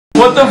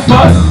What the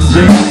fuck?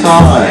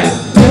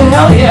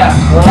 Hell yeah.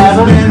 What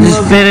happened?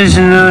 Just finish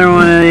another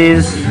one of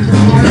these.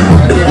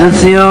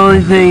 That's the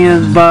only thing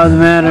that Bob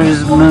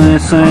matters more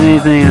than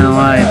anything in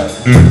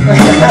life.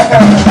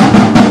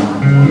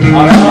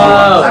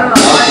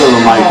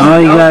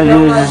 All you gotta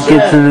do is just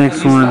get to the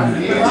next one.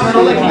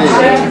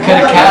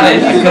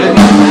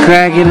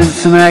 Crack it and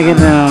smack it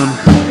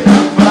down.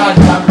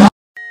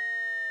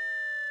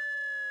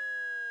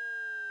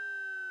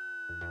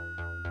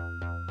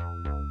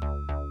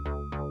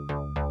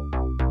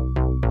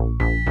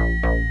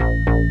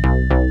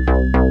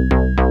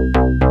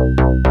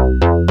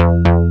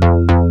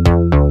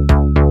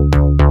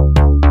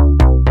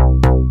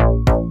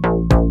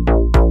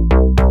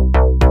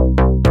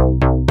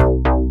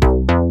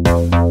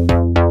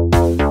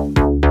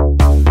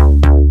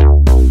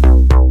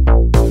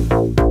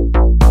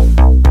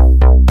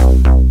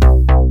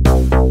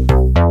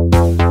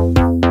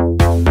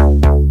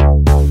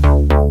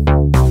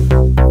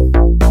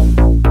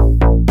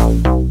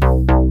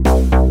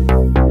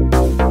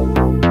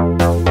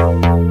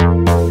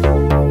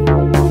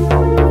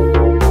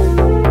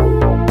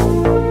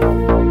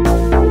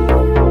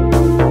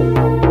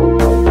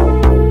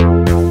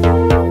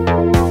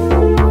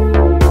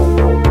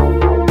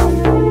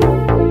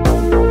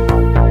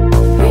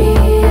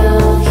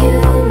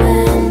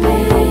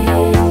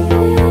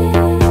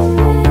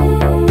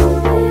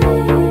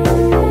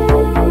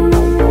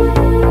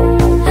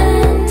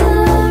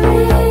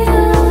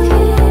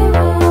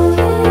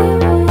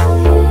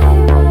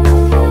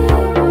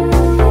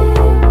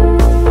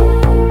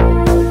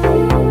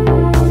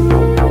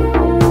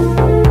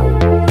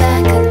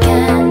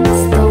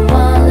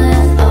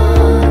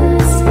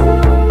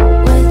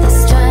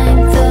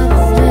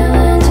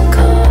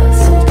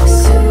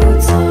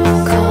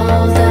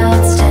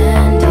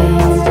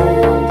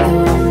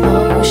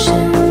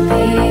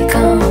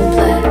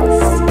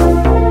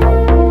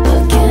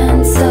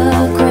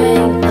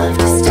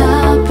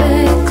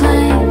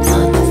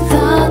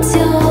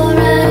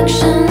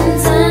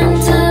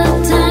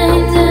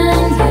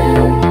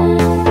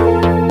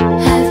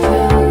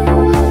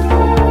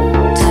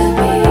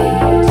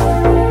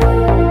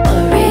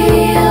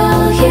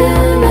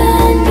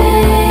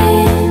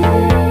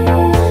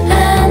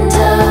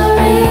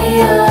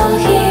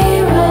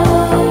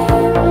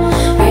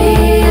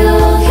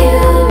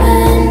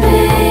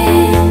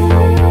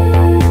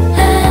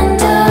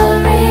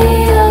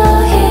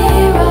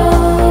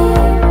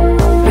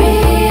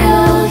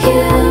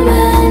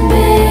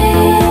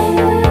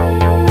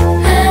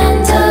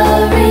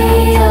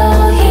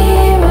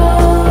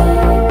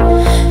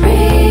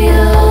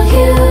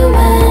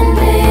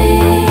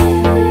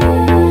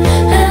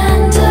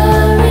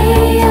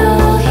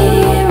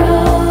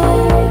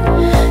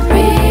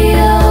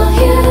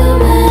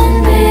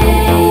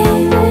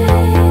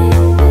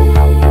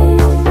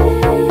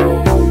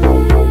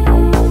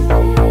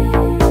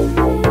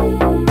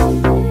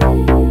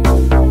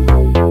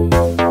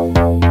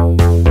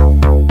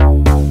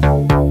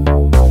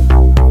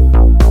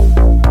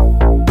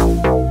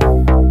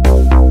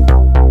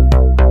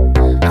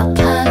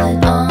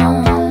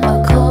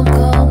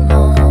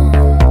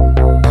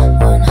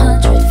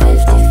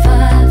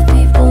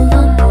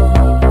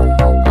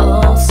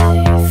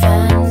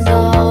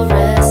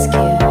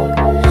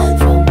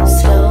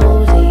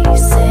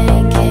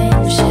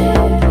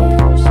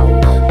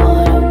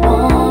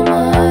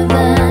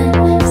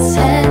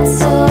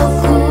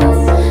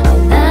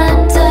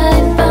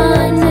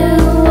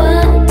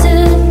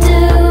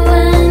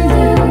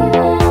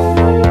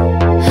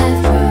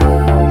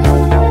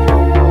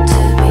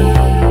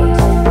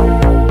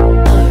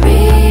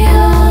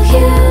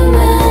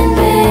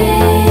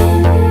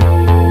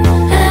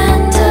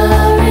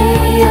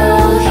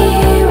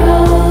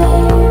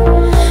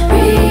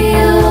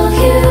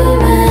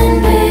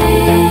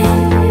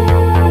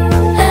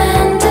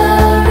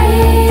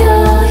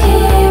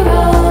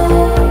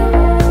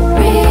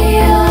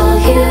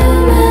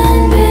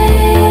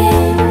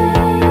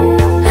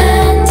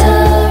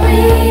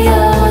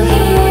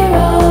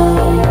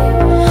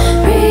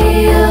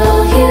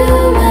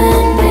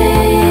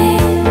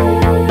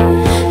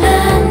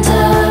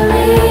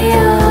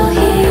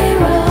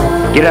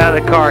 Get out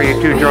of the car,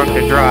 you're too drunk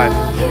to drive.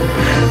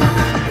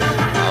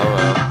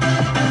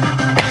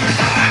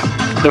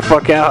 The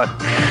fuck out.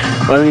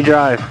 Let me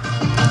drive.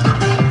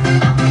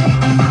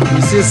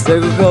 You see a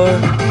sticker color?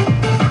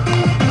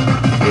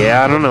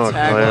 Yeah, I don't know what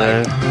color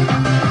Tag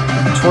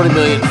that is. 20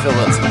 million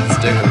fillets in the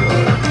sticker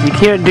color. You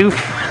can't do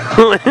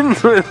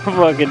fillings with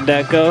fucking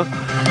deco.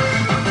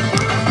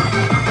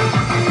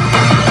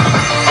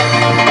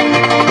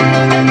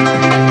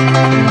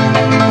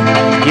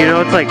 You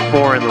know it's like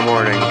 4 in the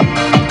morning.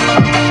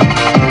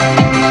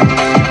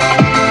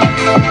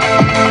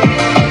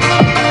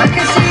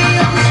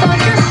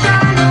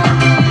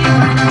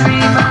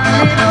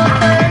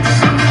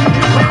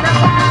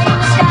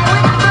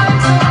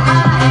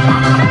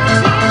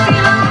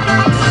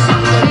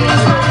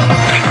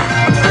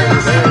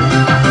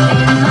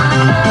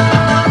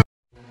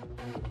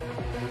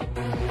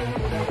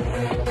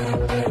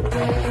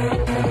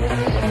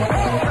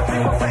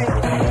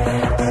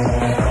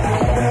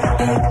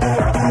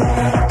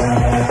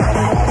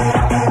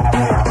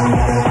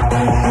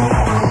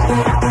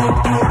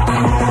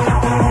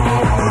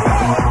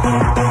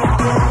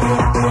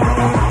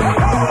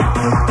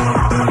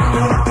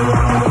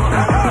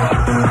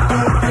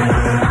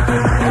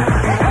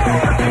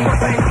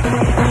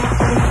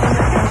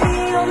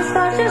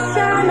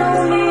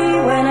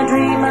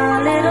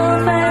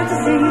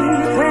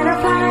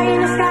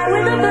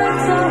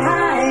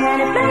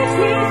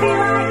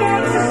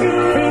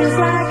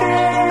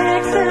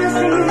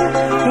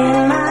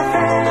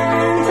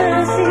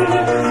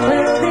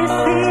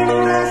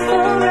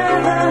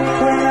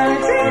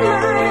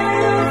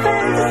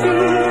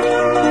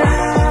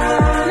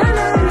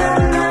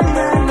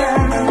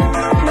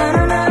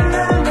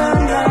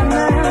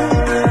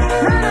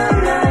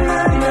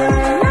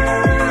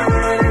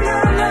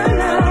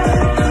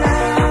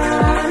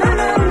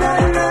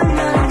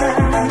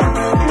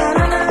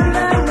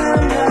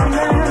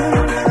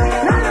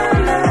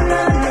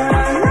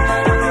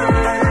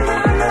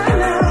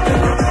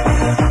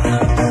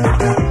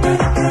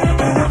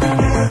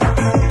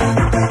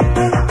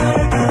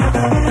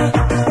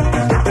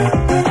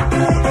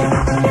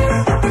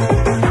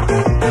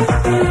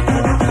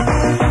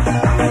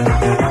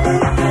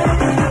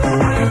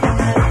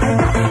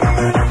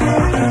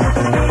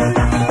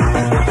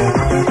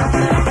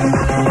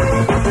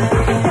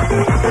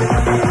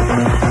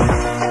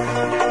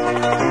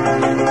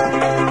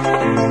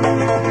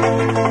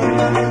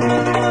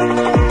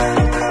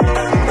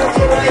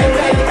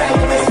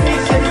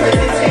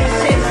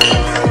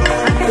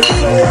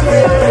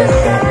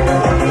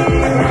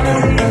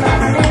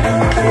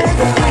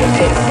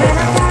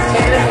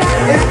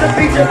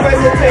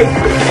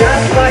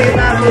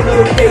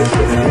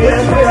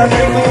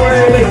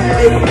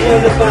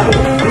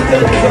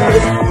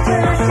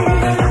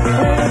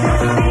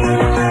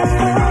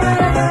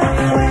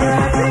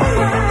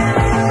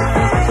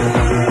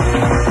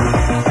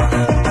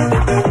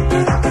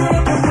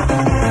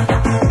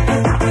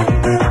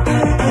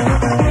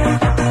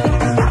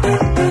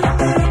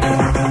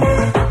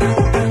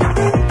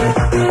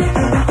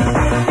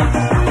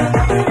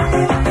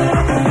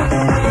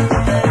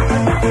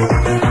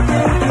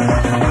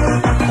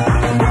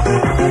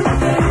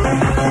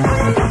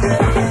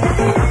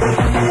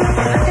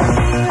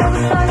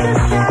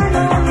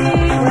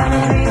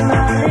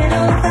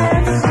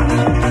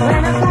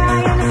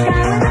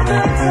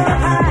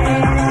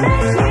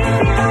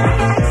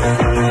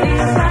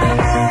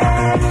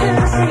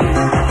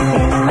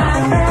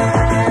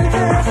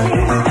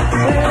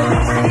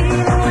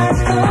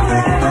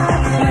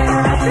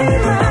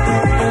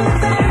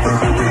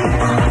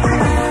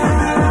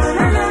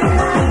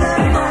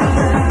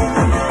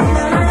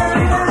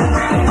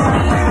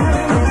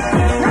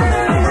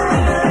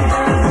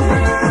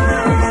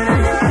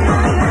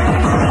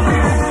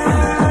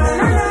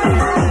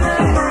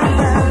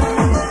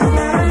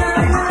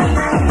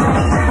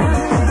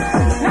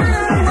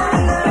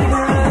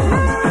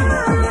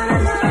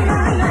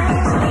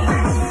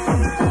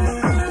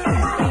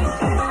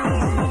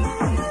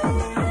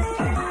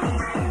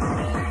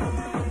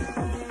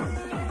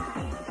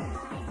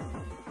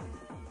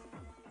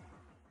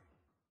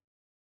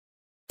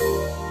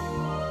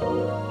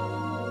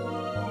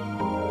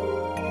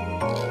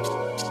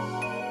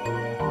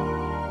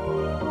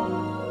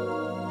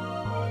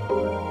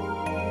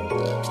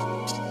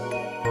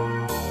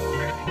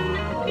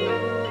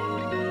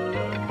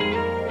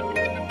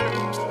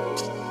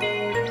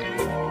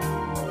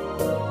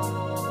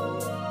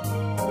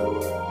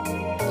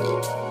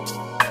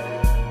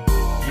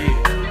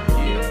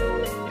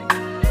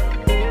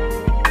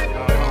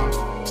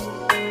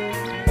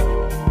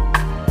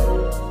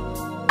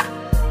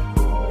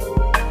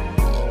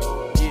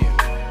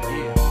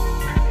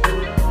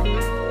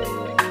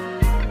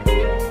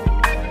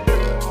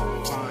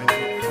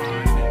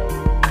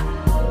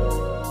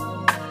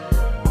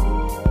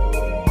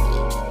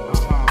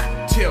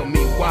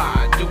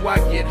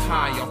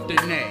 high off the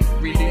nade,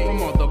 reading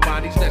from all the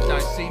bodies that I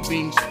see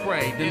being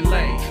sprayed and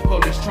laid.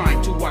 Police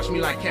trying to watch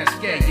me like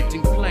Cascade,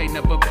 getting played,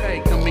 never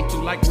paid, coming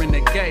through like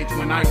renegades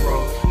when I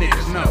roll.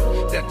 Niggas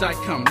know that I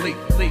come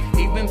lethal,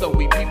 even though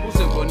we peoples,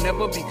 it will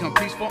never become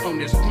peaceful on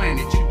this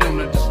planet. You don't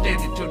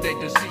understand it till they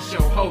decease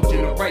your whole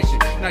generation.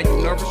 Now you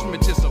nervous from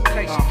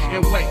anticipation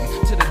and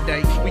waiting to the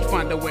day we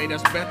find a way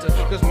that's better.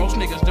 Cause most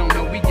niggas don't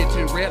know we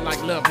getting read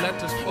like love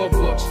letters or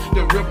books.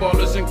 The real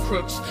ballers and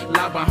crooks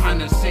lie behind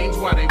the scenes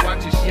while they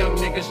watch us young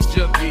niggas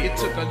jug. It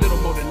took a little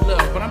more than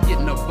love, but I'm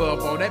getting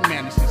above all that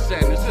madness and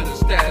sadness to the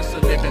status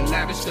of living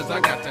lavish. Cause I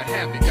got to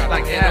have it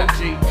like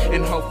LG,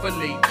 and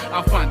hopefully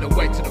I'll find a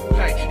way to the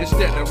pay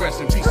instead of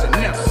rest in peace and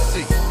never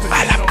see. Cause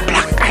you know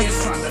how it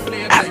is trying to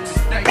live day to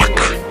day,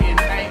 in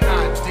AID,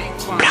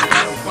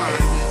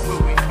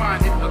 will we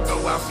find it or go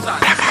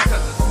outside?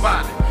 Cause it's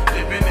violent,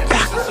 living in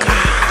this is a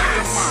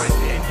mind,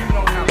 and you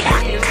know how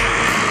it is trying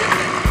to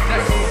live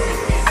day to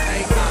day, in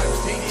AID, will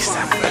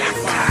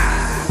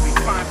we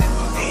find it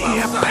or go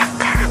outside?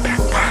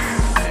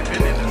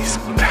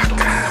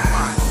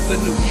 The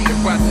new year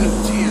brought new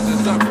tears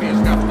as our fears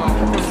got fall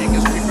from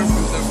niggas creeping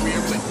through the rear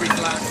with free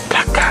glass.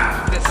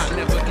 That I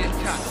never get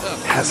caught up.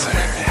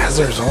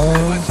 Hazards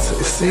on.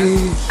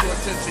 See,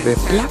 the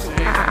black.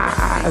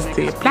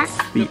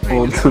 The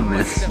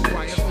ultimate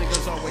snitch.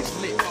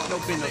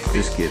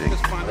 Just kidding.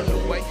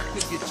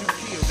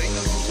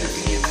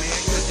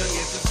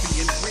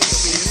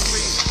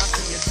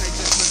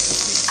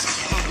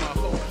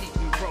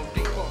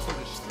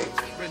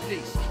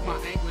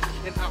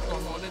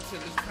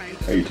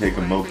 How you take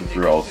a mocha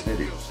through all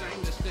city?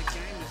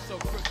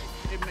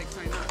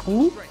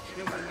 Ooh.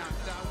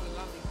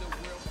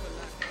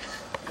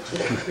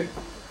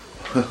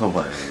 Oh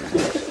my.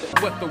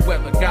 What the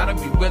weather, gotta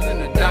be willing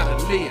to die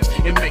to live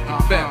and make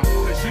it better.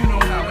 Cause you know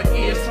how it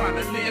is trying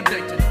to live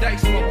day to day,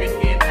 smoking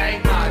in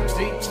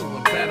AID to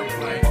a better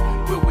way.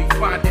 Will we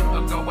find it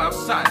or go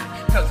outside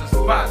it? Cause it's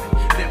violent,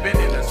 living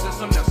in a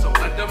system that's so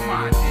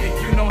undermined.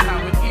 And you know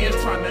how it is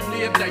trying to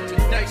live day to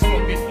day,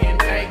 smoking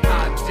in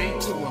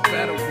AID to a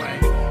better way.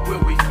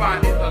 Will we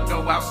find it or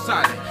go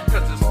outside it?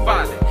 Cause it's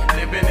violent,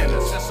 living in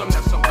a system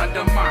that's so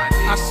undermined.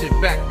 I sit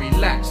back,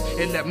 relax,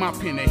 and let my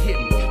pen hit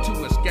me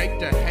to escape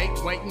the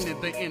hate waiting in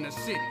the inner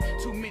city.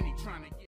 Too many trying to